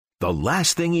The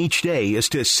last thing each day is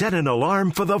to set an alarm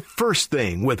for the first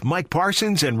thing with Mike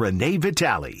Parsons and Renee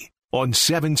Vitale on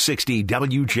 760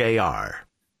 WJR.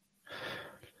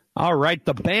 All right,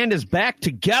 the band is back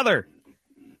together.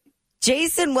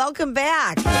 Jason, welcome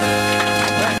back.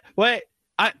 Wait,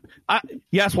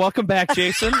 yes, welcome back,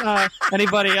 Jason.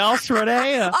 Anybody else,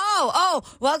 Renee?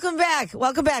 Welcome back.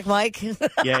 Welcome back, Mike.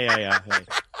 Yeah. Hey,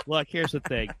 look, here's the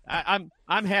thing.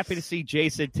 I'm happy to see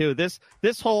Jason too. This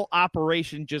whole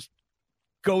operation just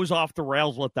goes off the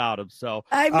rails without him. So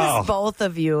I miss both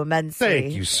of you immensely.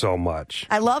 Thank you so much.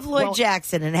 I love Lloyd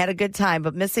Jackson and had a good time,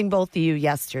 but missing both of you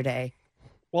yesterday.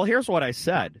 Well, here's what I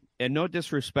said, and no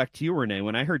disrespect to you, Renee.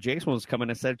 When I heard Jason was coming,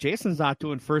 I said, Jason's not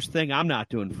doing first thing. I'm not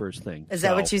doing first thing. Is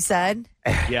that what you said?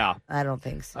 Yeah. I don't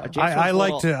think so. I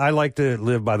like to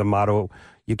live by the motto,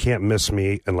 you can't miss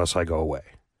me unless I go away.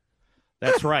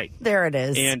 That's right. There it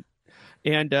is.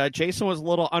 And Jason was a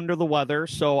little under the weather,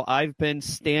 so I've been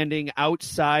standing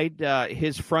outside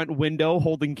his front window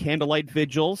holding candlelight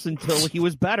vigils until he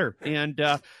was better. And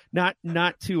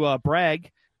not to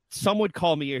brag, some would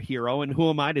call me a hero, and who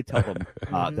am I to tell them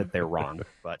that they're wrong?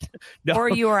 But no. Or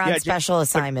you were on special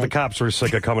assignment. The cops were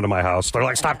sick of coming to my house. They're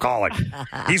like, stop calling.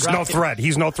 He's no threat.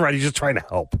 He's no threat. He's just trying to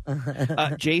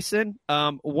help. Jason,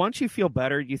 once you feel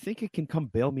better, do you think you can come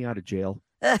bail me out of jail?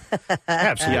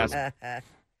 Absolutely. Yes.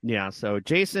 Yeah, so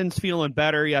Jason's feeling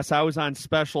better. Yes, I was on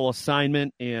special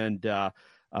assignment, and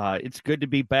it's good to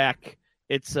be back.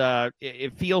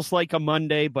 It feels like a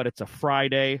Monday, but it's a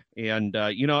Friday. And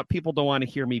you know what? People don't want to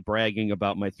hear me bragging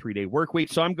about my 3-day work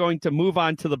week. So I'm going to move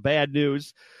on to the bad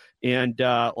news. And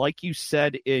like you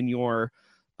said in your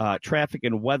traffic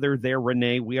and weather there,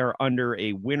 Renee, we are under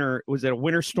a winter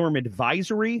storm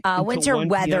advisory? Winter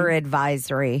weather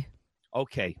advisory.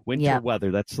 Okay, winter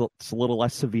weather. That's a little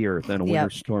less severe than a winter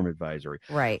storm advisory.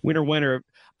 Right. Winter.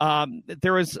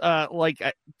 There was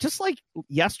just like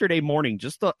yesterday morning,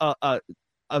 just a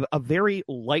very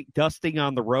light dusting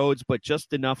on the roads, but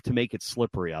just enough to make it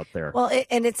slippery out there. Well,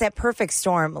 and it's that perfect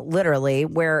storm, literally,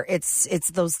 where it's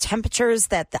those temperatures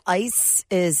that the ice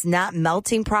is not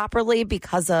melting properly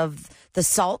because of the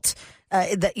salt.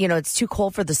 It's too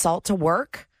cold for the salt to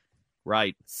work.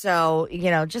 Right. So,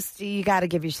 you got to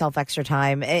give yourself extra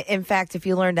time. In fact, if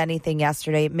you learned anything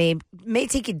yesterday, it may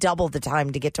take you double the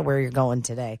time to get to where you're going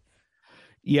today.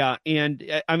 Yeah.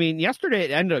 And I mean, yesterday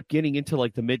it ended up getting into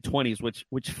like the mid-20s,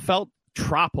 which felt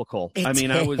tropical.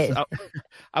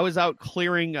 I was out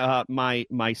clearing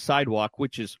my sidewalk,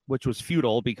 which was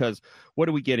futile because what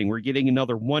are we getting? We're getting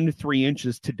another 1 to 3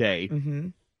 inches today. Mm-hmm.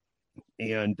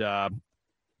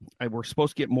 And we're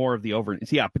supposed to get more of the over.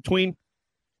 Yeah.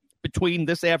 Between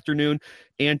this afternoon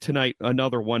and tonight,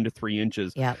 another 1 to 3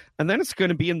 inches. Yeah. And then it's going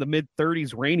to be in the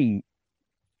mid-30s raining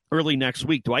early next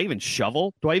week. Do I even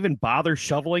shovel? Do I even bother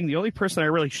shoveling? The only person I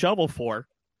really shovel for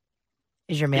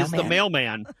is your mailman. Is the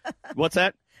mailman. What's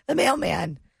that? The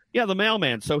mailman. Yeah, the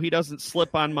mailman. So he doesn't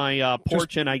slip on my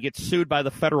porch and I get sued by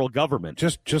the federal government.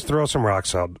 Just throw some rock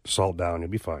salt down. You'll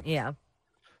be fine. Yeah.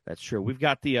 That's true. We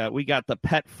got the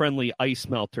pet-friendly ice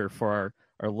melter for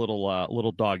our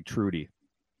little dog, Trudy.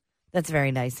 That's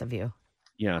very nice of you.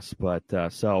 Yes, but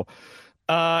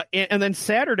and then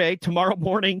Saturday, tomorrow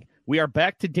morning, we are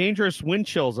back to dangerous wind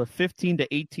chills of 15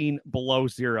 to 18 below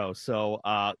zero. So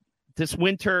this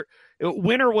winter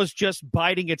was just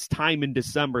biding its time in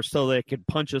December so that it could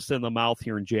punch us in the mouth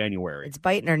here in January. It's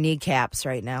biting our kneecaps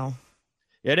right now.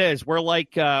 It is. We're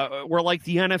like the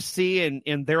NFC,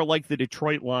 and they're like the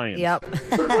Detroit Lions. Yep.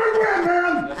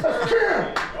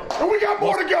 And we got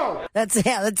more to go.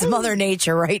 That's Mother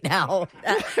Nature right now,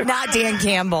 not Dan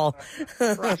Campbell.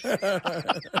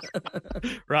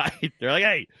 Right. They're like,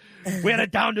 hey, we had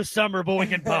it down to summer, but we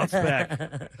can bounce back.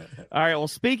 All right. Well,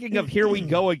 speaking of here we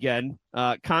go again,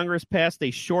 Congress passed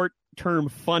a short-term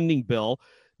funding bill.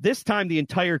 This time, the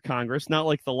entire Congress, not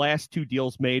like the last two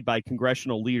deals made by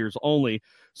congressional leaders only.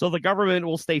 So the government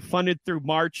will stay funded through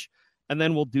March. And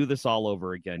then we'll do this all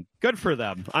over again. Good for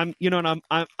them. I'm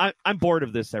bored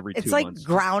of this every 2 months. It's like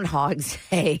Groundhog's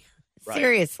Day. Right.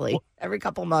 Seriously, every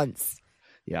couple months.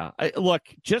 Yeah. Look,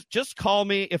 just call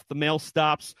me if the mail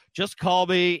stops. Just call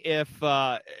me if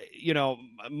my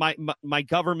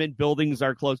government buildings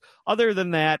are closed. Other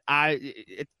than that,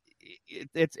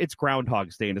 it's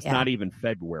Groundhog's Day, and it's not even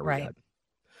February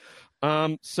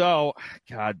yet. So,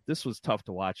 God, this was tough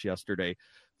to watch yesterday.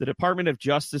 The Department of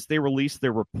Justice, they released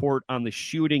their report on the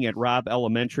shooting at Robb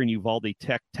Elementary in Uvalde,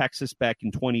 Texas back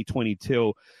in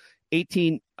 2022.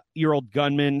 18 28-year-old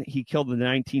gunman. He killed the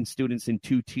 19 students and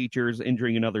 2 teachers,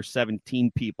 injuring another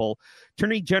 17 people.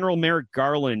 Attorney General Merrick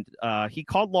Garland, he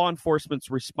called law enforcement's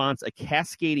response a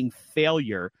cascading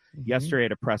failure yesterday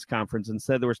at a press conference and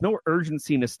said there was no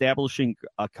urgency in establishing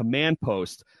a command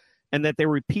post and that they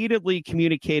repeatedly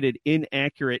communicated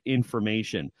inaccurate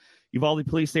information. Uvalde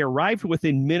police, they arrived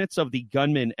within minutes of the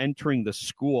gunman entering the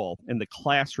school and the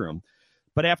classroom.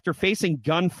 But after facing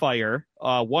gunfire,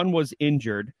 one was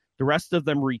injured. The rest of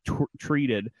them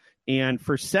retreated. And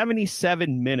for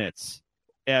 77 minutes,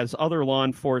 as other law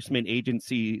enforcement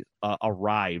agencies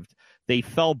arrived, they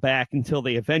fell back until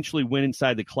they eventually went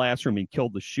inside the classroom and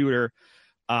killed the shooter.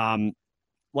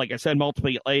 Like I said,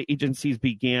 multiple agencies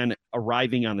began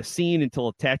arriving on the scene until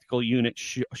a tactical unit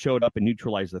showed up and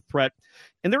neutralized the threat.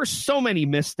 And there were so many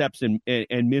missteps and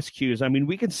miscues. I mean,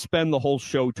 we could spend the whole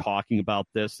show talking about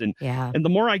this. And the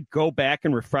more I go back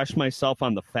and refresh myself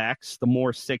on the facts, the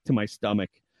more sick to my stomach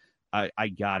I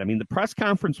got. I mean, the press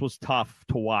conference was tough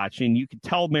to watch. And you could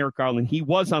tell Merrick Garland, he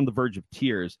was on the verge of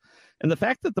tears. And the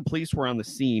fact that the police were on the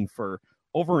scene for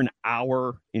over an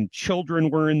hour, and children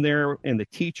were in there, and the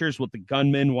teachers with the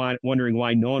gunmen wondering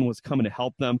why no one was coming to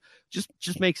help them,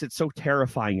 just makes it so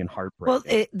terrifying and heartbreaking.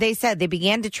 Well, they said they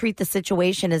began to treat the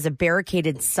situation as a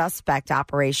barricaded suspect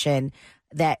operation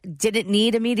that didn't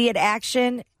need immediate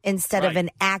action instead of an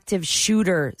active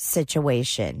shooter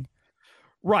situation.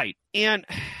 Right. And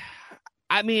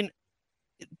I mean,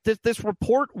 this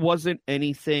report wasn't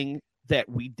anything that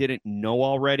we didn't know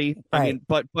already. I mean,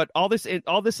 but all this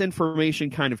information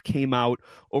kind of came out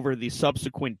over the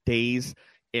subsequent days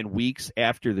and weeks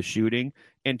after the shooting,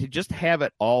 and to just have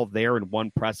it all there in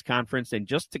one press conference, and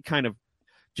just to kind of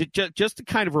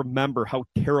remember how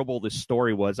terrible this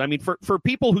story was. I mean, for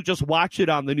people who just watch it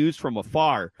on the news from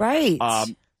afar, right?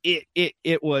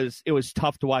 It was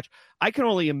tough to watch. I can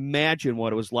only imagine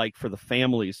what it was like for the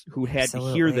families who had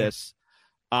to hear this.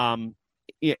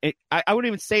 I wouldn't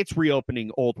even say it's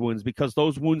reopening old wounds, because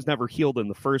those wounds never healed in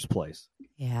the first place.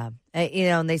 Yeah.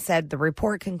 And they said the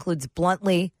report concludes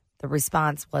bluntly, the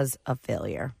response was a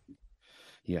failure.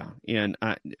 Yeah. And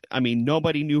I mean,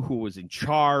 nobody knew who was in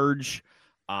charge.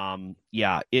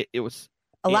 It was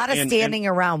a lot of standing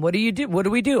around. What do you do? What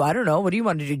do we do? I don't know. What do you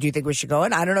want to do? Do you think we should go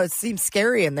in? I don't know. It seems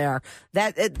scary in there.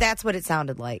 That's what it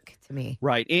sounded like to me.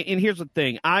 Right. And here's the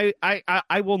thing.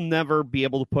 I will never be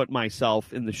able to put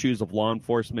myself in the shoes of law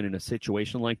enforcement in a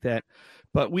situation like that.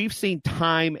 But we've seen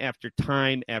time after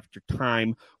time after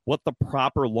time what the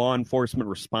proper law enforcement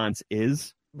response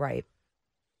is. Right.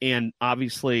 And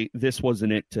obviously this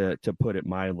wasn't it, to put it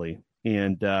mildly.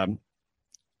 And,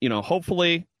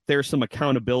 hopefully there's some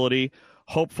accountability.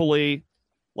 Hopefully,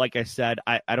 like I said,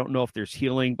 I don't know if there's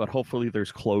healing, but hopefully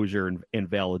there's closure and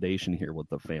validation here with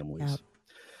the families.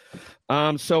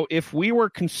 Yep. So if we were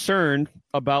concerned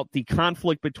about the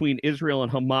conflict between Israel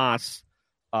and Hamas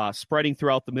spreading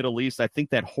throughout the Middle East, I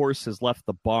think that horse has left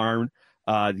the barn.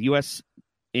 The U.S.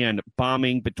 and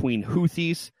bombing between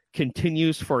Houthis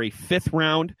continues for a 5th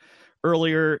round.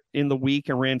 Earlier in the week,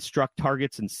 Iran struck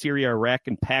targets in Syria, Iraq,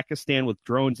 and Pakistan with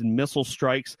drones and missile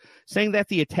strikes, saying that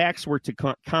the attacks were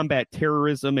to combat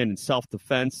terrorism and in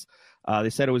self-defense.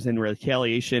 They said it was in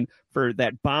retaliation for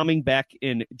that bombing back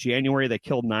in January that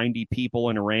killed 90 people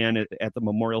in Iran at the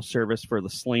memorial service for the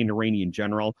slain Iranian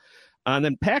general. And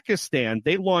then Pakistan,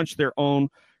 they launched their own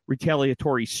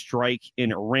retaliatory strike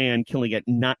in Iran, killing at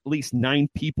least 9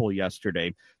 people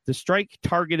yesterday. The strike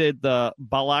targeted the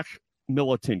Balak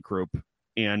militant group,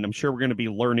 and I'm sure we're going to be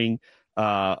learning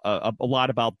a lot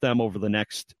about them over the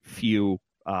next few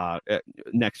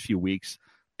weeks,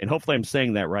 and hopefully I'm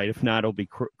saying that right. If not, it'll be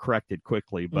corrected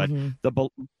quickly. But the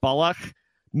Balak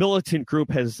militant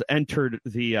group has entered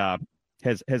the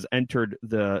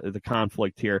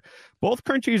conflict here. Both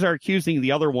countries are accusing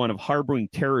the other one of harboring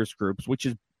terrorist groups, which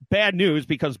is bad news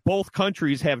because both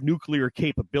countries have nuclear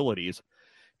capabilities.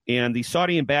 And the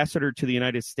Saudi ambassador to the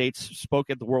United States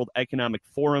spoke at the World Economic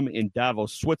Forum in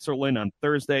Davos, Switzerland on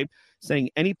Thursday,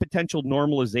 saying any potential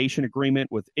normalization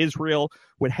agreement with Israel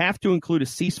would have to include a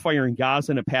ceasefire in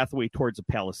Gaza and a pathway towards a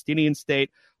Palestinian state,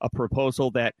 a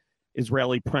proposal that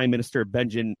Israeli Prime Minister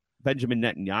Benjamin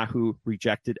Netanyahu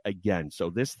rejected again. So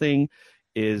this thing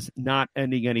is not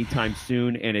ending anytime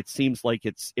soon, and it seems like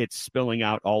it's spilling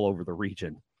out all over the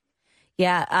region.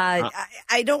 Yeah,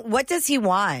 I don't. What does he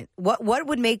want? What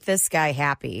would make this guy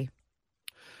happy?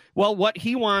 Well, what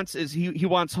he wants is he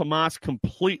wants Hamas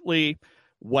completely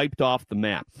wiped off the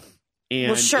map.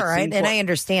 And well, sure, and I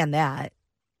understand that.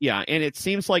 Yeah, and it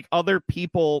seems like other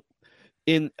people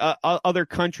in other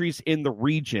countries in the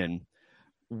region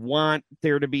want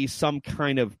there to be some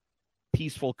kind of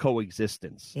peaceful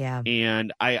coexistence. Yeah.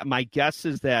 And my guess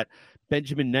is that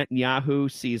Benjamin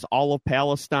Netanyahu sees all of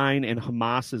Palestine and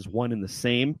Hamas as one and the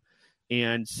same.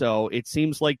 And so it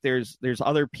seems like there's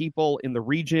other people in the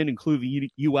region, including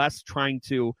the U.S., trying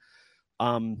to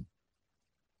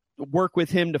work with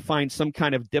him to find some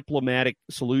kind of diplomatic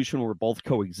solution where both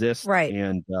coexist. Right.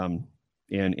 And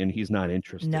he's not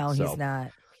interested. No, he's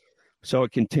not. So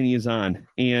it continues on.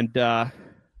 And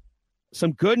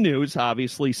some good news,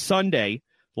 obviously, Sunday,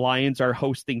 Lions are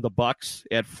hosting the Bucks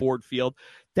at Ford Field.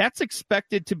 That's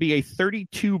expected to be a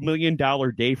 $32 million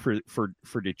day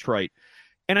for Detroit.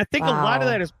 And I think a lot of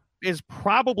that is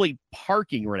probably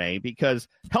parking, Renee, because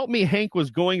Help Me Hank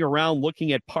was going around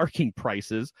looking at parking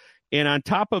prices. And on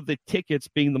top of the tickets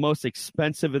being the most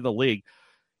expensive in the league,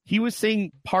 he was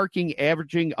seeing parking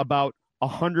averaging about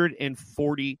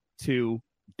 $142.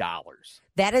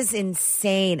 That is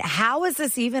insane. How is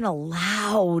this even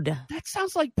allowed? That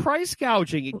sounds like price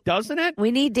gouging, doesn't it?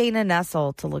 We need Dana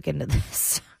Nessel to look into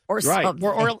this or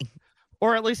something.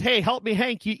 Or at least, hey, Help Me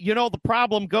Hank, you know the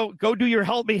problem. Go do your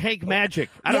Help Me Hank magic.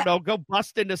 I don't know. Go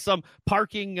bust into some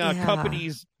parking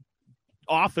company's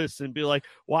office and be like,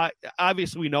 why?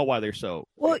 Obviously, we know why they're so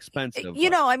expensive.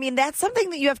 That's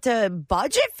something that you have to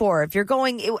budget for. If you're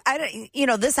going,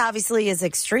 this obviously is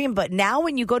extreme, but now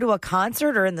when you go to a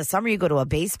concert or in the summer, you go to a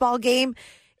baseball game,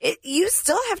 you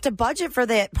still have to budget for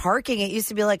that parking. It used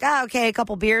to be like, okay, a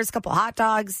couple beers, a couple hot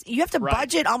dogs. You have to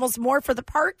budget almost more for the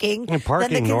parking than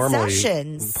the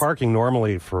concessions. Parking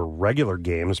normally for regular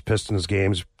games, Pistons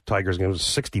games, Tigers games,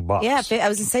 $60. Yeah, I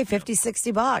was going to say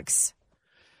 $50-$60.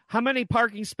 How many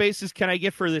parking spaces can I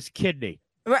get for this kidney?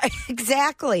 Right,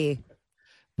 exactly.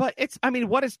 But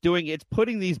what it's doing, it's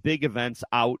putting these big events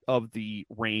out of the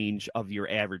range of your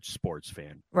average sports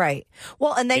fan. Right.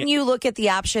 Well, and then you look at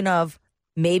the option of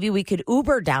maybe we could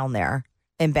Uber down there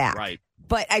and back. Right.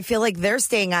 But I feel like they're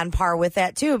staying on par with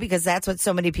that, too, because that's what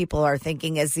so many people are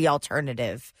thinking is the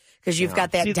alternative. Because you've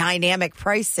got that dynamic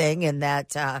pricing and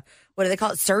that, what do they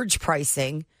call it, surge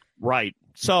pricing. Right.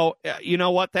 So, you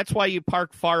know what? That's why you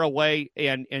park far away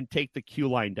and take the queue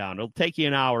line down. It'll take you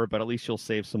an hour, but at least you'll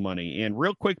save some money. And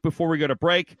real quick before we go to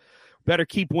break, better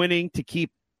keep winning to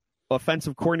keep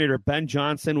offensive coordinator Ben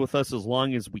Johnson with us as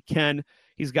long as we can.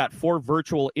 He's got 4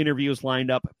 virtual interviews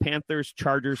lined up: Panthers,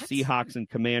 Chargers, Seahawks, and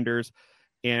Commanders.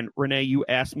 And Renee, you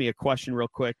asked me a question real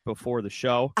quick before the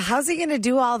show. How's he going to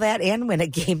do all that and win a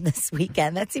game this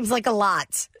weekend? That seems like a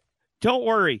lot. Don't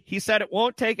worry. He said it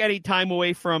won't take any time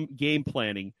away from game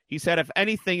planning. He said, if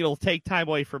anything, it'll take time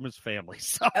away from his family.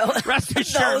 So rest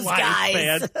assured,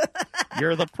 Lions fans,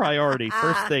 you're the priority.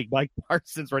 First thing, Mike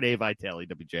Parsons, Renee Vitale,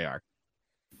 WJR.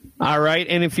 All right.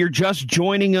 And if you're just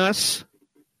joining us,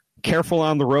 careful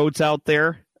on the roads out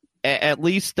there. At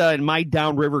least in my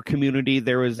downriver community,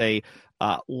 there was a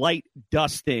light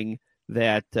dusting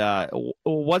that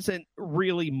wasn't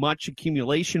really much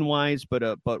accumulation-wise,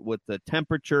 but with the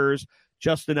temperatures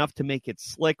just enough to make it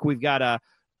slick. We've got a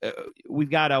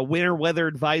winter weather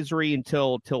advisory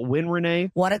until when, Renee?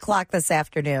 1:00 this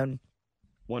afternoon.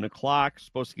 1:00.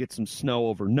 Supposed to get some snow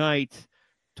overnight.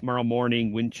 Tomorrow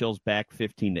morning, wind chills back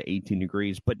 15 to 18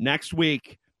 degrees. But next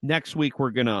week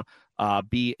we're gonna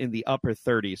be in the upper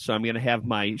 30s. So I'm gonna have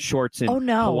my shorts and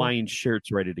Hawaiian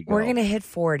shirts ready to go. We're gonna hit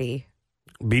 40.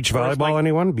 Beach volleyball,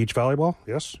 anyone? Beach volleyball?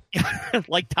 Yes.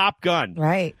 Like Top Gun.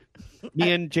 Right. Me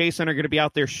and Jason are going to be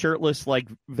out there shirtless like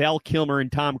Val Kilmer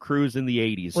and Tom Cruise in the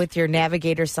 80s. With your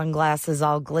navigator sunglasses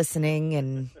all glistening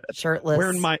and shirtless.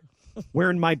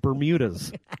 Wearing my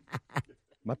Bermudas.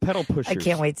 My pedal pushers. I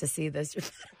can't wait to see this.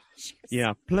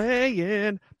 Yeah.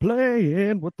 Playing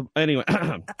with the... Anyway,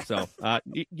 so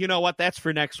you know what? That's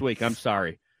for next week. I'm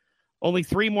sorry. Only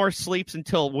 3 more sleeps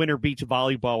until Winter Beach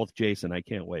volleyball with Jason. I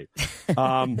can't wait.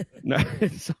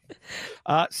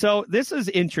 So this is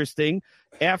interesting.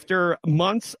 After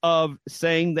months of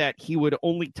saying that he would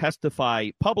only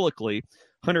testify publicly,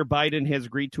 Hunter Biden has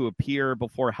agreed to appear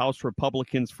before House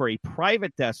Republicans for a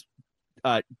private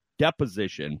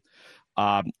deposition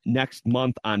next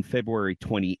month on February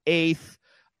 28th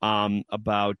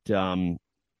about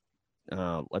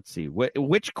let's see.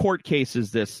 Which court case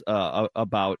is this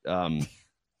about?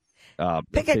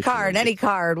 Pick a card, any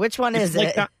card. Which one is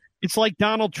it? It's like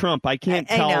Donald Trump. I can't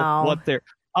tell what they're.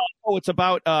 Oh, it's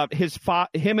about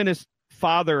him and his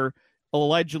father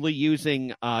allegedly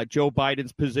using Joe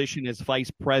Biden's position as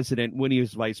vice president when he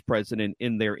was vice president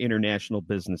in their international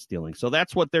business dealings. So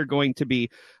that's what they're going to be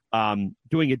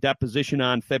doing a deposition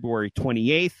on February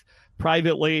 28th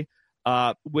privately,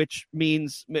 which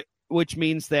means which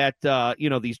means that,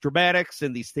 these dramatics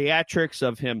and these theatrics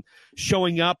of him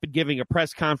showing up and giving a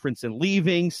press conference and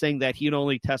leaving, saying that he'd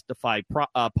only testify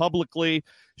publicly,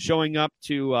 showing up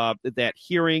to that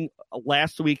hearing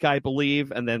last week, I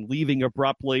believe, and then leaving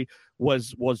abruptly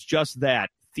was just that.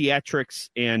 Theatrics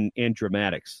and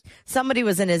dramatics. Somebody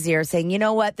was in his ear saying, you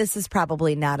know what, this is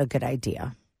probably not a good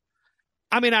idea.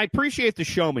 I mean, I appreciate the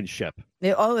showmanship.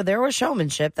 Oh, there was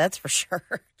showmanship, that's for sure.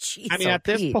 Jeez, I mean,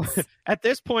 at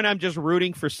this point, I'm just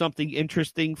rooting for something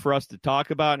interesting for us to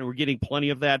talk about, and we're getting plenty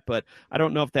of that, but I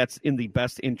don't know if that's in the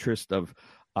best interest of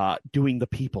doing the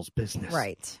people's business.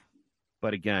 Right.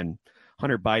 But again,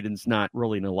 Hunter Biden's not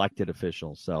really an elected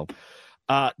official. So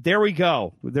there we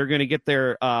go. They're going to get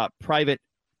their private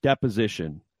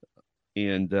deposition.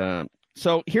 And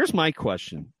so here's my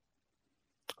question.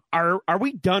 Are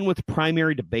we done with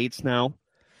primary debates now?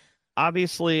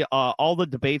 Obviously, all the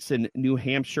debates in New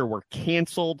Hampshire were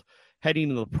canceled heading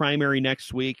to the primary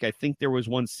next week. I think there was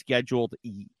one scheduled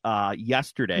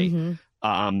yesterday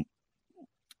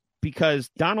because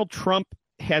Donald Trump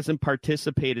hasn't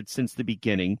participated since the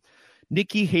beginning.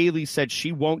 Nikki Haley said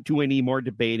she won't do any more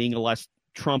debating unless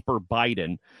Trump or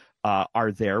Biden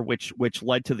are there, which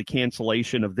led to the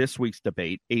cancellation of this week's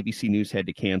debate. ABC News had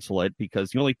to cancel it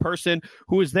because the only person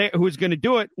who was going to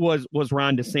do it was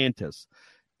Ron DeSantis.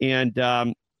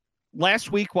 And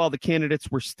last week, while the candidates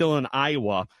were still in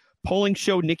Iowa, polling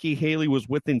showed Nikki Haley was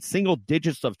within single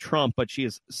digits of Trump, but she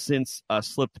has since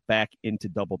slipped back into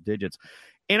double digits.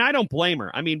 And I don't blame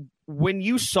her. I mean, when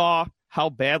you saw how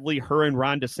badly her and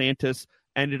Ron DeSantis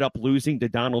ended up losing to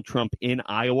Donald Trump in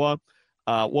Iowa,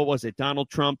 what was it? Donald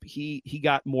Trump, he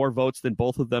got more votes than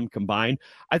both of them combined.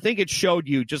 I think it showed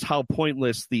you just how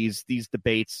pointless these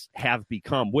debates have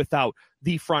become without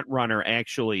the front runner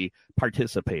actually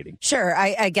participating. Sure.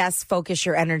 I guess focus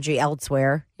your energy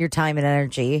elsewhere, your time and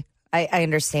energy. I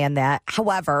understand that.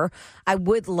 However, I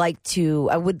would like to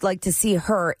see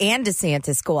her and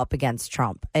DeSantis go up against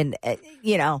Trump. And,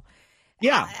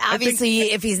 yeah,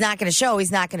 obviously, if he's not going to show,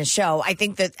 he's not going to show. I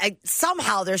think that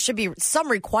somehow there should be some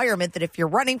requirement that if you're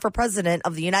running for president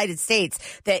of the United States,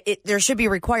 that there should be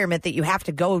a requirement that you have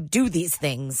to go do these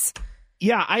things.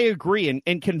 Yeah, I agree.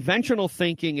 And conventional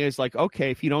thinking is like,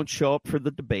 okay, if you don't show up for the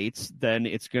debates, then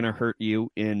it's going to hurt you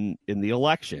in the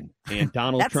election. And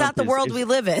Donald That's Trump not the world we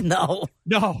live in, though.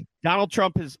 No, Donald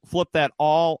Trump has flipped that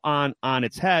all on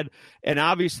its head. And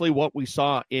obviously what we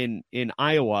saw in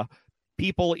Iowa,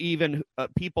 people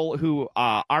who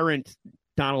aren't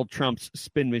Donald Trump's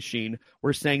spin machine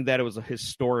were saying that it was a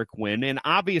historic win. And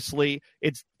obviously,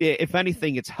 if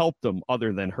anything, it's helped him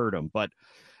other than hurt him. But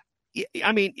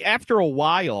I mean, after a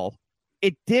while,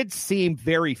 it did seem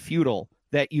very futile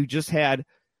that you just had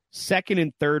second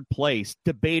and third place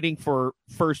debating for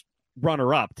first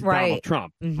runner-up to Donald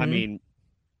Trump. Mm-hmm. I mean,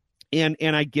 and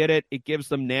I get it. It gives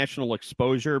them national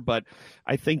exposure. But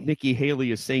I think Nikki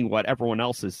Haley is saying what everyone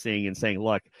else is saying and saying,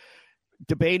 look,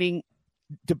 debating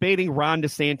Ron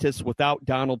DeSantis without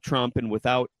Donald Trump and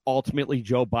without ultimately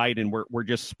Joe Biden, we're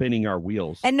just spinning our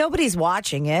wheels. And nobody's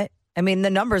watching it. I mean, the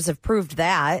numbers have proved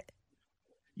that.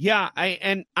 Yeah,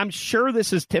 I'm sure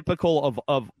this is typical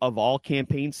of all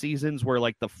campaign seasons where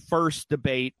like the first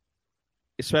debate,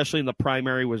 especially in the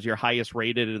primary, was your highest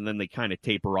rated, and then they kind of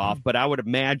taper off. But I would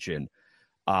imagine,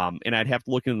 and I'd have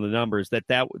to look into the numbers, that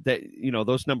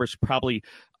those numbers probably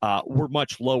were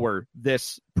much lower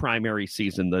this primary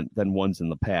season than ones in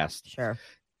the past. Sure.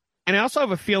 And I also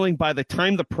have a feeling by the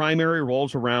time the primary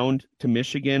rolls around to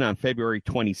Michigan on February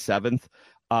 27th,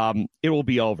 it will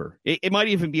be over. It might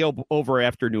even be over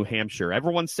after New Hampshire.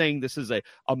 Everyone's saying this is a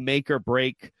make or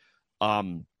break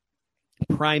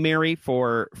primary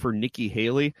for Nikki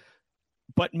Haley,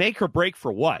 but make or break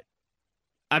for what?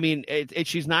 I mean,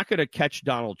 she's not going to catch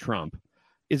Donald Trump.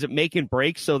 Is it make and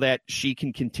break so that she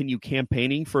can continue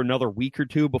campaigning for another week or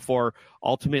two before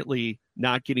ultimately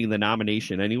not getting the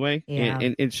nomination anyway? Yeah.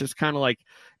 And it's just kind of like,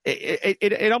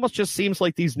 it almost just seems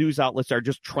like these news outlets are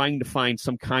just trying to find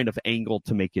some kind of angle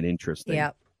to make it interesting.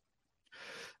 Yeah.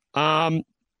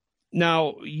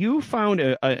 Now, you found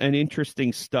an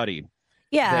interesting study.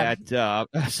 Yeah. That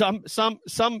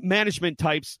some management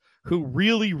types who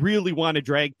really, really want to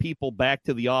drag people back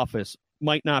to the office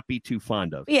might not be too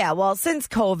fond of. Yeah, well, since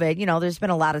COVID, there's been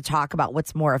a lot of talk about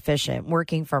what's more efficient,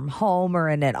 working from home or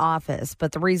in an office.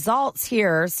 But the results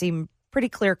here seem pretty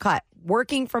clear cut.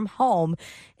 working from home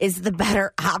is the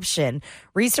better option.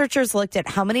 Researchers looked at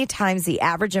how many times the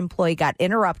average employee got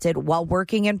interrupted while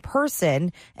working in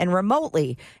person and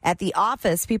remotely. At the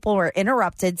office, people were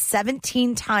interrupted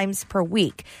 17 times per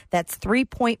week. That's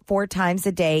 3.4 times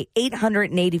a day,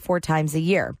 884 times a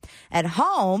year. At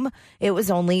home, it was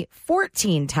only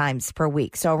 14 times per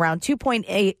week. So around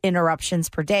 2.8 interruptions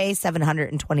per day,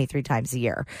 723 times a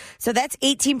year. So that's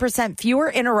 18% fewer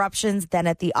interruptions than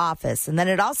at the office. And then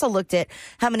it also looked at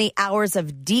how many hours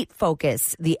of deep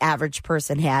focus the average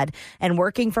person had. And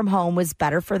working from home was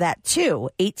better for that too.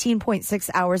 18.6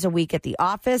 hours a week at the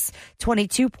office,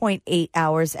 22.8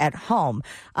 hours at home.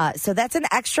 So that's an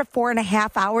extra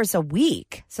 4.5 hours a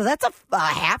week. So that's a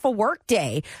half a work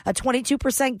day, a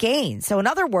 22% gain. So in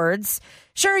other words,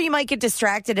 sure, you might get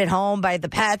distracted at home by the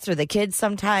pets or the kids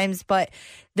sometimes, but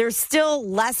there's still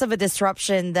less of a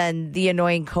disruption than the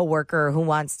annoying coworker who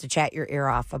wants to chat your ear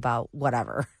off about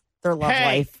whatever, their love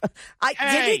life.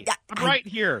 I'm right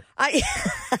here.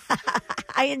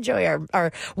 I enjoy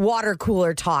our water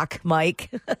cooler talk, Mike.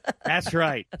 That's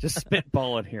right. Just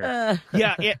spitballing here.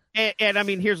 And I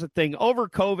mean, here's the thing. Over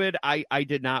COVID, I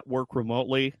did not work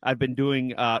remotely. I've been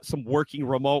doing some working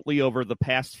remotely over the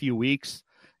past few weeks.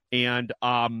 And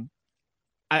I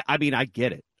mean, I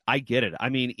get it. I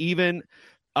mean, even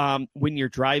when you're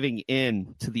driving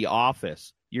in to the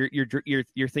office, you're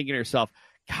thinking to yourself,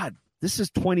 God, this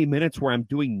is 20 minutes where I'm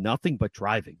doing nothing but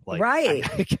driving. Like, right.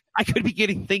 I could be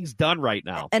getting things done right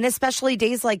now. And especially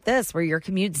days like this where your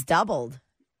commute's doubled.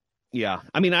 Yeah.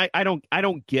 I mean, I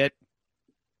don't get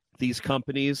these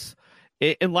companies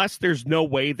unless there's no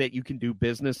way that you can do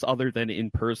business other than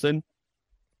in person.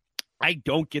 I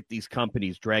don't get these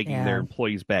companies dragging their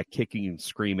employees back, kicking and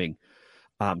screaming,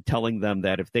 telling them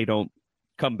that if they don't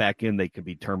come back in, they could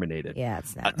be terminated. Yeah,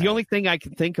 it's not The only thing I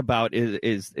can think about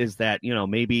is that, you know,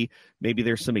 maybe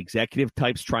there's some executive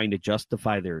types trying to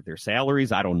justify their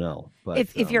salaries. I don't know. But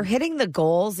if you're hitting the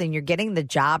goals and you're getting the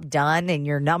job done and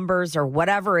your numbers or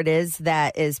whatever it is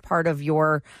that is part of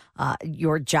your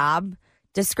job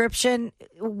description,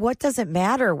 what does it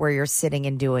matter where you're sitting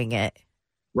and doing it?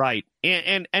 Right.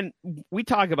 And we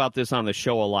talk about this on the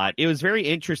show a lot. It was very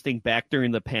interesting back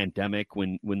during the pandemic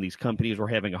when these companies were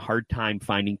having a hard time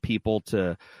finding people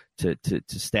to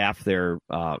staff their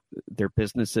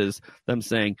businesses, them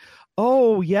saying,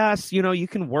 oh, yes, you know, you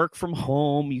can work from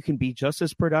home. You can be just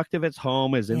as productive at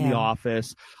home as in the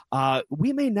office.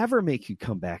 We may never make you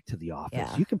come back to the office.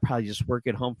 Yeah. You can probably just work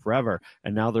at home forever.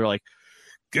 And now they're like,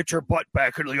 get your butt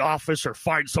back into the office or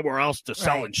find somewhere else to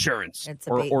sell insurance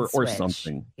or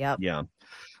something. Yep. Yeah.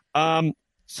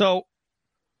 So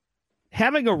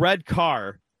having a red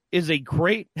car is a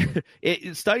great,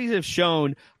 studies have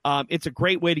shown it's a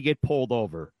great way to get pulled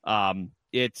over.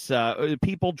 It's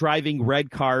people driving red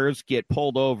cars get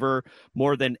pulled over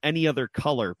more than any other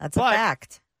color. That's a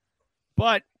fact.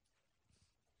 But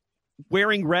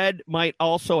wearing red might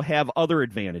also have other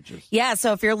advantages. Yeah,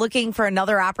 so if you're looking for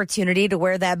another opportunity to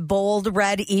wear that bold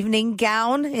red evening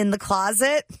gown in the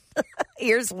closet,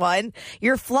 here's one.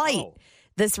 Your flight. Oh.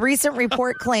 This recent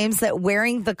report claims that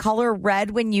wearing the color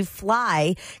red when you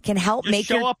fly can help Just make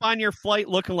show up on your flight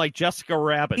looking like Jessica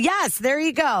Rabbit. Yes, there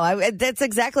you go. That's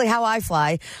exactly how I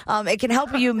fly. It can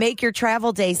help you make your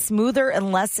travel day smoother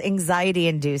and less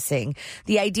anxiety-inducing.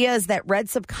 The idea is that red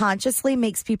subconsciously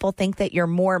makes people think that you're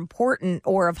more important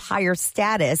or of higher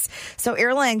status, so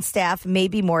airline staff may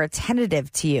be more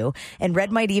attentive to you. And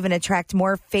red might even attract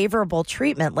more favorable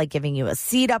treatment, like giving you a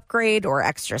seat upgrade or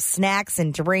extra snacks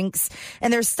and drinks.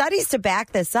 And there's studies to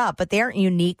back this up, but they aren't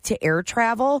unique to air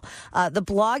travel. The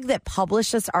blog that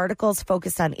published this article is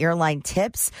focused on airline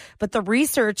tips, but the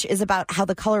research is about how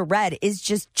the color red is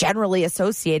just generally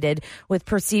associated with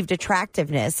perceived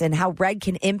attractiveness and how red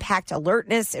can impact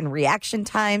alertness and reaction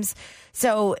times.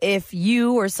 So if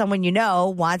you or someone you know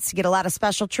wants to get a lot of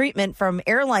special treatment from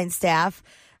airline staff,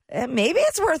 maybe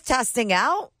it's worth testing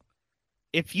out.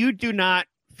 If you do not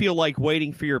feel like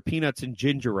waiting for your peanuts and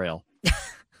ginger ale,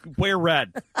 wear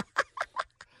red.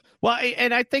 Well,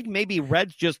 and I think maybe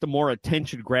red's just a more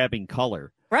attention-grabbing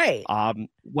color. Right.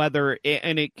 Whether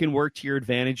and it can work to your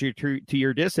advantage or to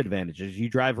your disadvantages. You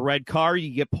drive a red car,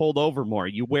 you get pulled over more.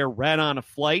 You wear red on a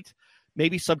flight,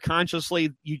 maybe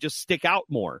subconsciously you just stick out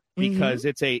more because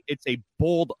it's a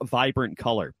bold, vibrant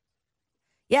color.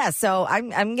 Yeah, so I'm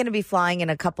going to be flying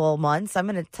in a couple of months. I'm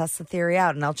going to test the theory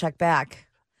out, and I'll check back.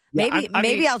 Yeah,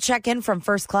 Maybe I'll check in from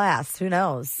first class. Who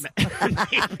knows?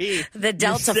 Maybe. The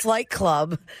Delta Flight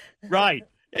Club. Right.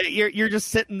 You're just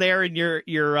sitting there in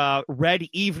your red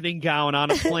evening gown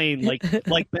on a plane, like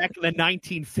back in the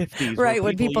 1950s, right?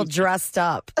 When people dressed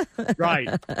up, right?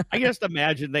 I just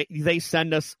imagine they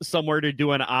send us somewhere to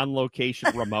do an on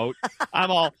location remote. I'm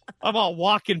all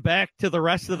walking back to the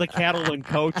rest of the Catalan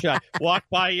coach. I walk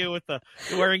by you with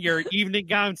wearing your evening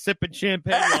gown, sipping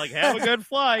champagne. You're like, have a good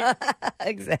flight.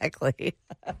 Exactly.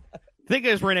 Thing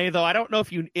is, Renee, though, I don't know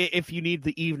if you need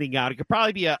the evening gown. It could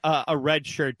probably be a red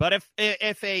shirt, but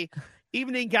if a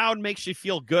evening gown makes you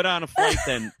feel good on a flight,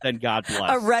 then God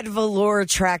bless. A red velour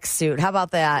tracksuit. How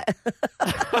about that?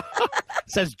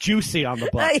 Says juicy on the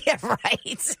butt. Yeah,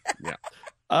 right. Yeah.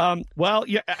 Well,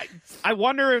 yeah, I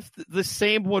wonder if the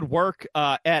same would work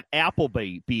at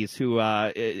Applebee's, who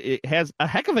it has a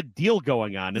heck of a deal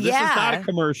going on. And this is not a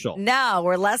commercial. No,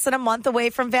 we're less than a month away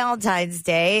from Valentine's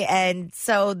Day. And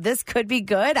so this could be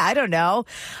good. I don't know.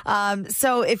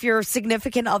 So if your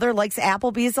significant other likes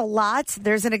Applebee's a lot,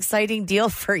 there's an exciting deal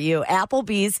for you.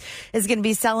 Applebee's is going to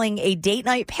be selling a date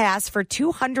night pass for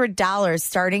 $200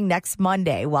 starting next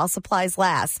Monday while supplies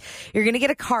last. You're going to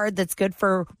get a card that's good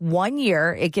for 1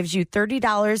 year. It gives you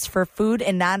 $30 for food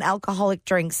and non-alcoholic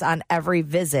drinks on every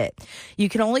visit. You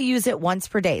can only use it once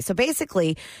per day. So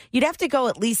basically, you'd have to go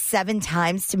at least 7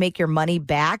 times to make your money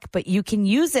back, but you can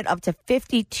use it up to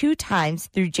 52 times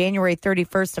through January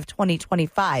 31st of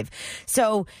 2025.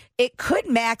 So it could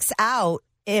max out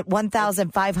at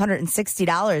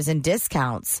 $1,560 in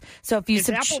discounts. So if you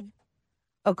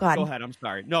oh, go ahead. Go ahead. I'm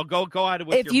sorry. No, go ahead.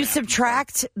 With if you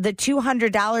subtract the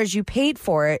 $200 you paid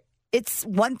for it, it's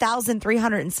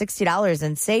 $1,360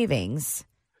 in savings.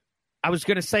 I was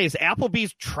going to say, is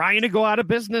Applebee's trying to go out of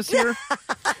business here?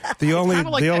 The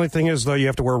only thing is, though, you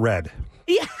have to wear red.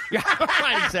 Yeah.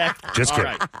 Right, exactly. Just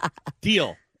kidding. All right.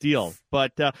 Deal.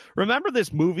 But remember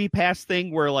this movie pass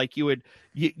thing where like you would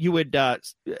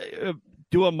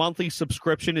do a monthly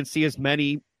subscription and see as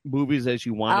many movies as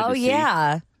you wanted to see? Oh,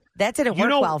 yeah. That didn't work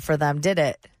well for them, did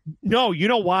it? No, you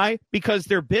know why? Because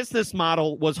their business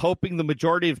model was hoping the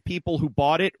majority of people who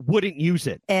bought it wouldn't use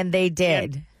it. And they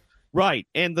did. Right.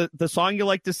 And the song you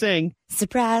like to sing.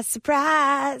 Surprise,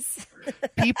 surprise.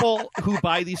 People who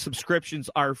buy these subscriptions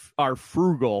are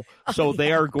frugal, so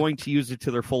they are going to use it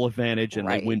to their full advantage, and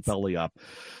they win belly up.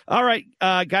 All right.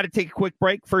 Got to take a quick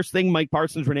break. First thing, Mike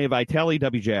Parsons, Renee Vitale,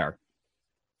 WJR.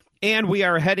 And we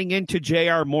are heading into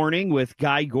JR Morning with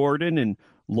Guy Gordon and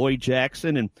Lloyd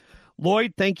Jackson. And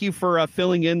Lloyd, thank you for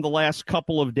filling in the last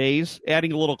couple of days,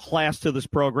 adding a little class to this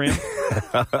program.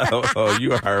 Oh,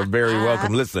 you are very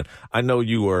welcome. Listen, I know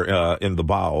you were in the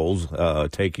bowels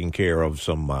taking care of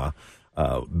some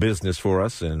business for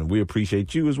us, and we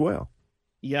appreciate you as well.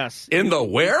 Yes. In the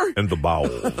where? In the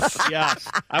bowels. Yes.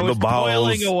 I was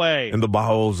toiling away. In the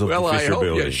bowels of the Fisher Building.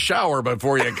 Well, I hope you shower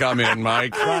before you come in,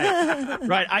 Mike.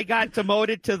 Right. I got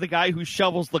demoted to the guy who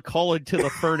shovels the coal into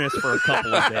the furnace for a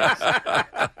couple of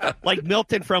days. Like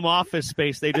Milton from Office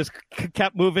Space, they just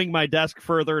kept moving my desk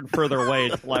further and further away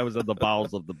until I was in the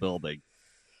bowels of the building.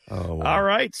 Oh, wow. All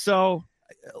right. So,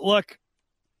 look,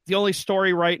 the only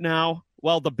story right now,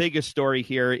 well, the biggest story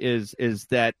here is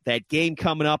that game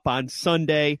coming up on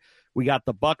Sunday. We got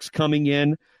the Bucks coming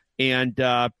in, and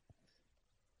the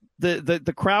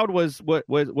crowd was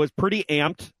pretty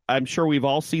amped. I'm sure we've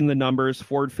all seen the numbers.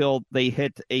 Ford Field, they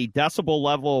hit a decibel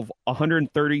level of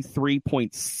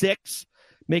 133.6,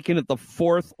 making it the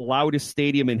 4th loudest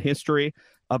stadium in history,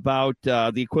 about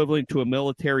the equivalent to a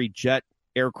military jet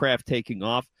aircraft taking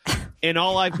off. And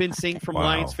all I've been seeing from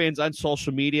Lions fans on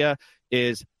social media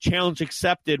is challenge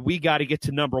accepted. We got to get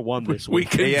to number 1 this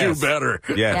week. We can do better.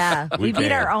 Yes, yeah, we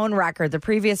beat our own record. The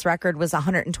previous record was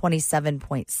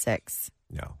 127.6.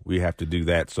 No, we have to do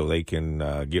that so they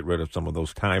can get rid of some of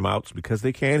those timeouts because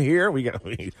they can't hear. We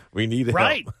need help.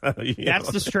 Right. That's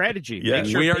the strategy. Yeah,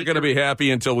 we aren't going to be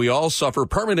happy until we all suffer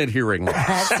permanent hearing loss.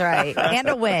 That's right. And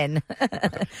a win.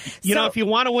 You know, if you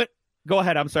want to win. Go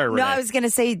ahead. I'm sorry, Renee. No, I was going to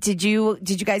say, did you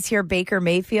guys hear Baker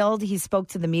Mayfield? He spoke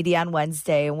to the media on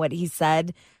Wednesday, and what he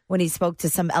said when he spoke to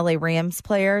some LA Rams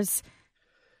players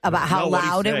about how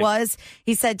loud it was.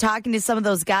 He said, talking to some of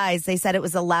those guys, they said it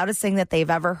was the loudest thing that they've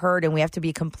ever heard, and we have to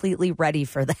be completely ready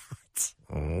for that.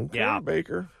 Okay, yeah,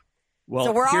 Baker. Well,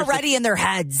 so we're already in their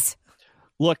heads.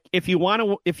 Look, if you want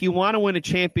to win a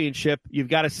championship, you've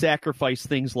got to sacrifice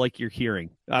things like your hearing.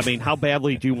 I mean, how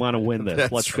badly do you want to win this?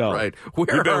 That's Let's go. Right.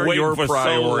 Where are your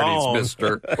priorities,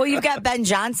 mister? Well, you've got Ben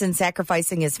Johnson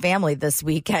sacrificing his family this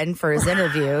weekend for his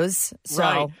interviews. So.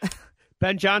 Right.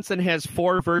 Ben Johnson has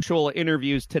 4 virtual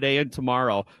interviews today and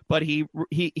tomorrow, but he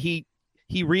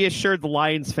reassured the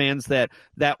Lions fans that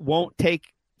won't take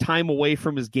time away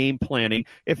from his game planning.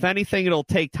 If anything, it'll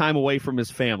take time away from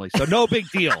his family. So no big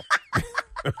deal.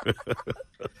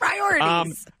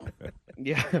 Priorities.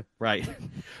 Yeah, right.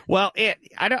 Well,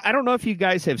 I don't know if you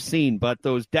guys have seen, but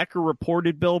those Decker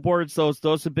reported billboards,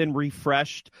 those have been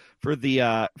refreshed for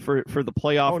the for the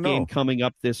playoff game coming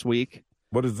up this week.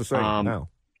 What is the saying now?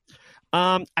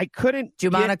 I couldn't.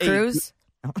 Jumana Cruz.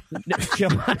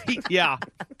 Yeah.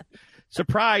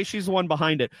 Surprise, she's the one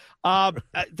behind it.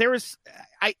 There was,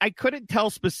 I couldn't tell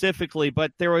specifically,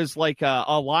 but there was like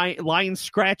a lion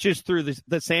scratches through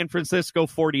the San Francisco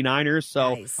 49ers.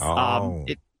 So, Nice.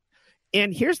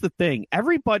 And here's the thing.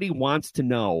 Everybody wants to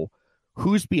know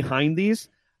who's behind these.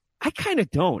 I kind of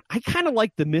don't. I kind of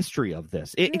like the mystery of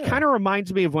this. It kind of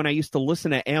reminds me of when I used to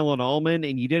listen to Alan Allman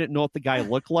and you didn't know what the guy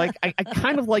looked like. I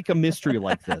kind of like a mystery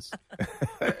like this.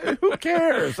 Who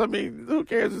cares? I mean, who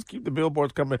cares? Just keep the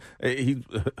billboards coming.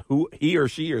 He or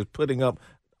she is putting up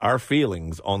our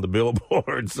feelings on the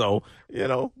billboard. So,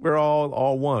 we're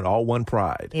all one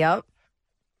pride. Yep.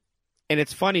 And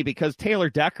it's funny because Taylor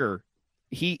Decker,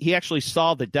 he actually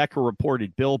saw the Decker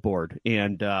reported billboard,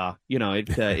 and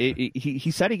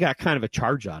he said he got kind of a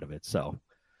charge out of it. So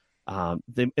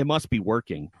it must be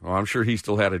working. Well, I'm sure he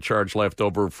still had a charge left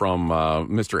over from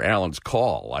Mr. Allen's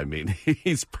call. I mean,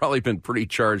 he's probably been pretty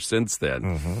charged since then.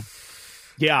 Mm-hmm.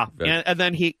 Yeah, and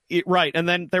then and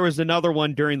then there was another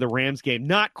one during the Rams game.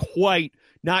 Not quite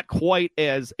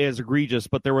as egregious,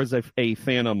 but there was a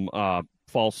phantom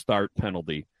false start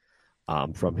penalty.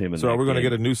 From him. So are we going to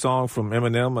get a new song from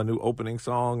Eminem, a new opening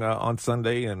song on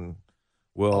Sunday? And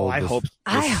I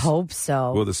hope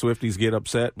so. Will the Swifties get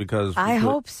upset because I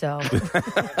hope so.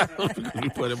 you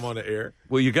put him on the air?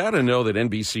 Well, you got to know that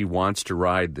NBC wants to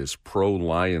ride this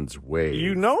pro-Lions wave.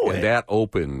 You know it. And that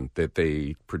open that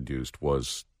they produced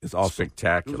was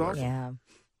spectacular. It was awesome. Yeah.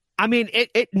 I mean,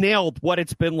 it nailed what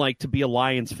it's been like to be a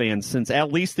Lions fan since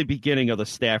at least the beginning of the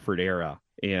Stafford era.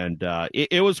 And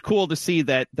it was cool to see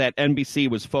that NBC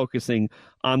was focusing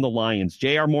on the Lions.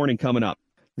 JR Morning coming up.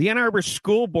 The Ann Arbor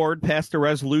School Board passed a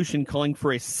resolution calling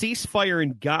for a ceasefire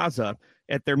in Gaza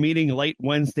at their meeting late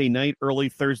Wednesday night, early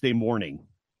Thursday morning.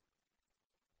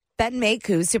 Ben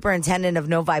Maku, superintendent of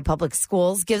Novi Public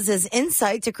Schools, gives his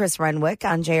insight to Chris Renwick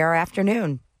on JR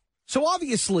Afternoon. So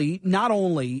obviously, not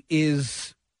only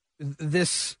is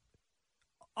this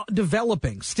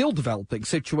still developing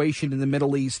situation in the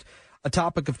Middle East a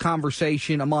topic of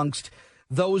conversation amongst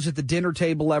those at the dinner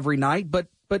table every night, but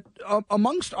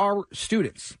amongst our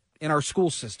students in our school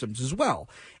systems as well.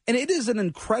 And it is an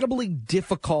incredibly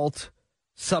difficult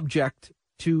subject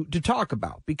to talk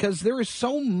about because there is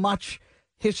so much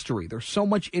history, there's so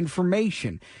much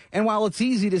information. And while it's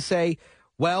easy to say,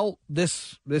 well,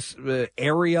 this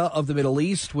area of the Middle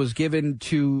East was given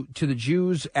to the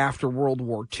Jews after World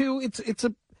War II, it's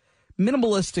a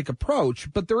minimalistic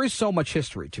approach, but there is so much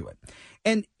history to it.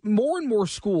 And more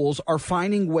schools are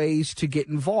finding ways to get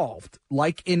involved,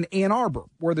 like in Ann Arbor,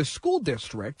 where the school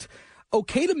district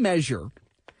okayed a measure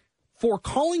for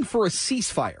calling for a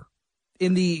ceasefire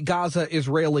in the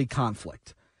Gaza-Israeli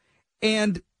conflict.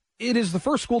 And it is the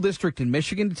first school district in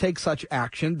Michigan to take such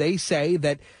action. They say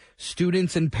that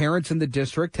students and parents in the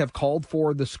district have called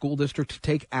for the school district to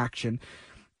take action.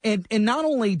 And not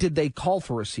only did they call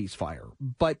for a ceasefire,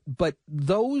 but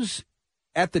those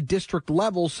at the district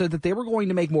level said that they were going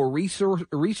to make more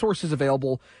resources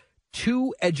available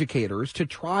to educators to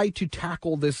try to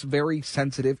tackle this very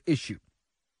sensitive issue.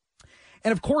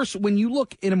 And of course, when you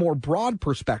look in a more broad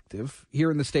perspective here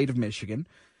in the state of Michigan,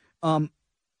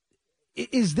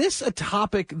 is this a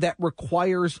topic that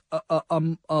requires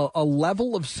a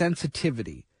level of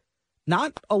sensitivity,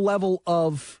 not a level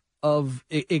of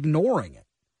ignoring it,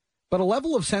 but a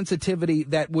level of sensitivity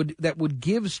that would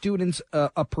give students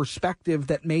a perspective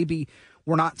that maybe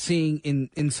we're not seeing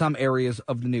in some areas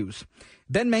of the news.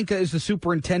 Ben Menka is the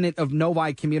superintendent of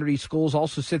Novi Community Schools,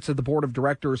 also sits at the board of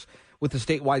directors with the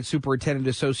Statewide Superintendent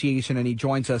Association, and he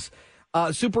joins us.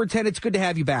 Superintendent, it's good to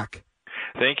have you back.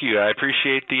 Thank you. I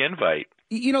appreciate the invite.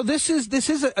 You know, this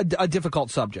is a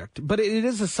difficult subject, but it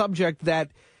is a subject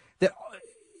that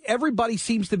everybody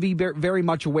seems to be very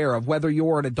much aware of, whether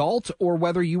you're an adult or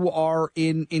whether you are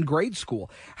in grade school.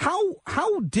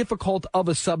 How difficult of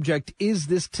a subject is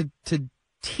this to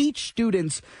teach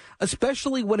students,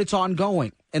 especially when it's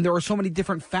ongoing and there are so many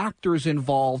different factors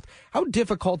involved? How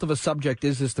difficult of a subject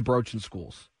is this to broach in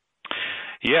schools?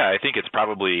 Yeah, I think it's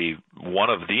probably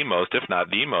one of the most, if not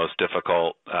the most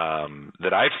difficult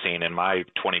that I've seen in my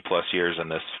 20-plus years in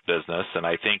this business. And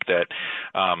I think that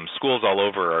schools all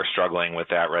over are struggling with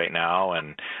that right now.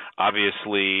 And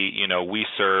obviously, we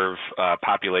serve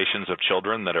populations of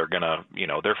children that are going to,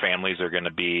 their families are going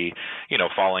to be,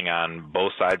 falling on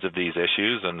both sides of these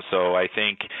issues. And so I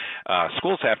think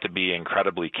schools have to be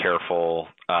incredibly careful,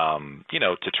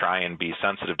 to try and be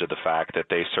sensitive to the fact that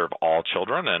they serve all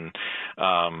children. And,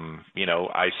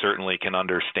 I certainly can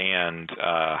understand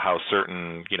how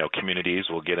certain, communities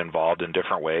will get involved in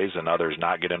different ways and others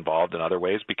not get involved in other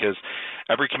ways, because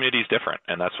every community is different.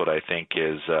 And that's what I think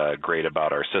is great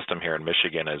about our system here in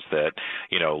Michigan, is that,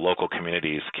 local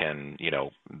communities can,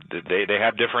 they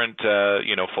have different,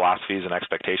 philosophies and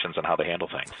expectations on how they handle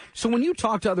things. So when you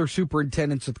talk to other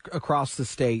superintendents across the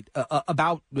state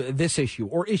about this issue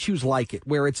or issues like it,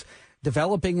 where it's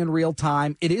developing in real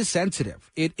time, it is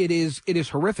sensitive. It is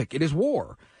horrific. It is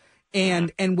war.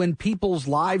 And when people's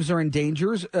lives are in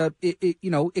danger,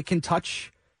 it can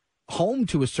touch home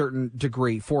to a certain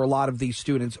degree for a lot of these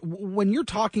students. When you're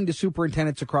talking to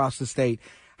superintendents across the state,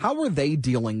 how are they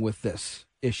dealing with this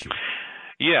issue?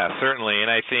 Yeah, certainly. And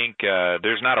I think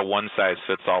there's not a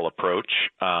one-size-fits-all approach.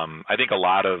 I think a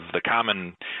lot of the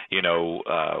common,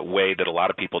 way that a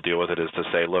lot of people deal with it is to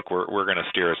say, look, we're going to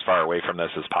steer as far away from this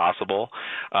as possible.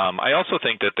 I also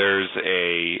think that there's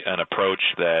an approach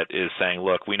that is saying,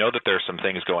 look, we know that there's some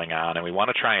things going on, and we want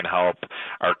to try and help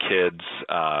our kids,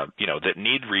 that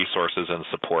need resources and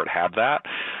support have that.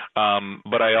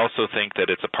 But I also think that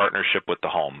it's a partnership with the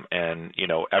home. And,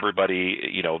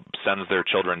 everybody, sends their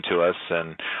children to us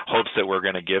and hopes that we're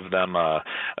going to give them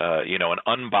an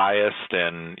unbiased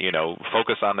and,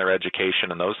 focus on their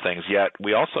education and those things. Yet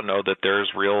we also know that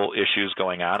there's real issues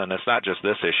going on, and it's not just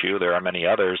this issue. There are many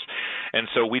others. And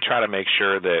so we try to make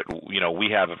sure that, we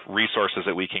have resources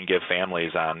that we can give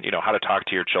families on, how to talk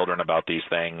to your children about these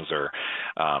things, or,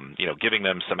 giving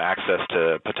them some access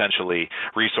to potentially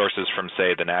resources from,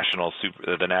 say, the National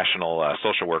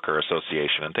Social Worker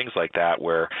Association and things like that,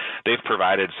 where they've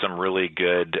provided some really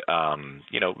good,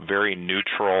 very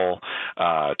neutral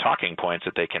talking points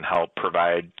that they can help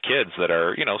provide kids that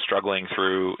are, struggling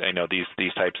through,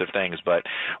 these types of things. But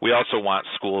we also want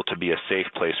school to be a safe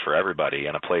place for everybody,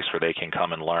 and a place where they can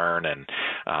come and learn and,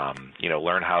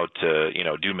 learn how to,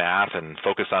 do math and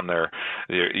focus on their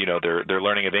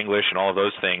learning of English and all of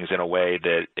those things in a way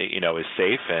that, is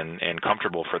safe and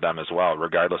comfortable for them as well,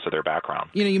 regardless of their background.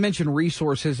 You mentioned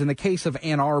resources. In the case of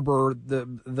Ann Arbor,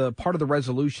 the part of the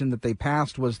resolution that they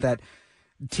passed was that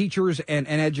teachers and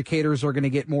educators are going to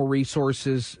get more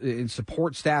resources and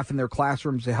support staff in their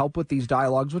classrooms to help with these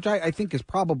dialogues, which I think is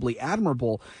probably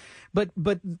admirable. But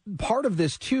part of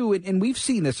this, too, and we've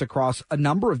seen this across a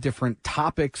number of different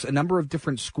topics, a number of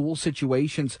different school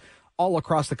situations all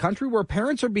across the country, where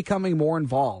parents are becoming more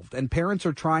involved and parents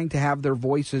are trying to have their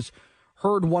voices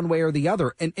heard one way or the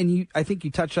other. And I think you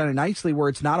touched on it nicely, where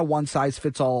it's not a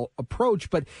one-size-fits-all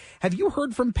approach. But have you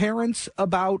heard from parents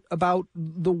about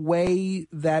the way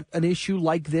that an issue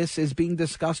like this is being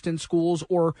discussed in schools,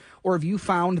 or have you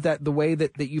found that the way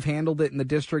that you've handled it in the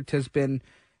district has been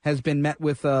met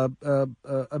with a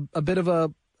bit of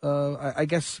a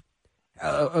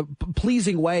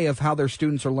pleasing way of how their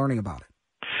students are learning about it?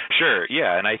 Sure,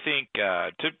 yeah, and I think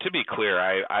to be clear,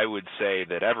 I would say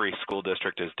that every school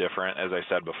district is different, as I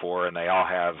said before, and they all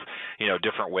have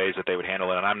different ways that they would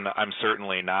handle it. And I'm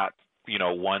certainly not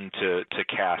one to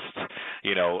cast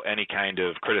any kind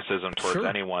of criticism towards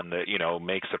anyone that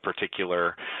makes a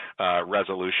particular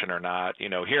resolution or not.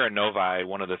 Here in Novi,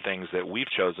 one of the things that we've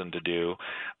chosen to do,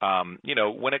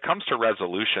 when it comes to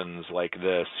resolutions like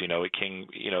this, it can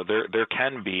there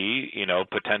can be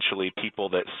potentially people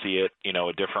that see it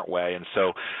a different way. And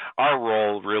so our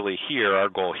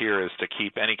goal here is to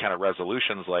keep any kind of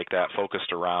resolutions like that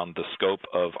focused around the scope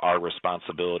of our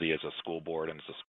responsibility as a school board and as a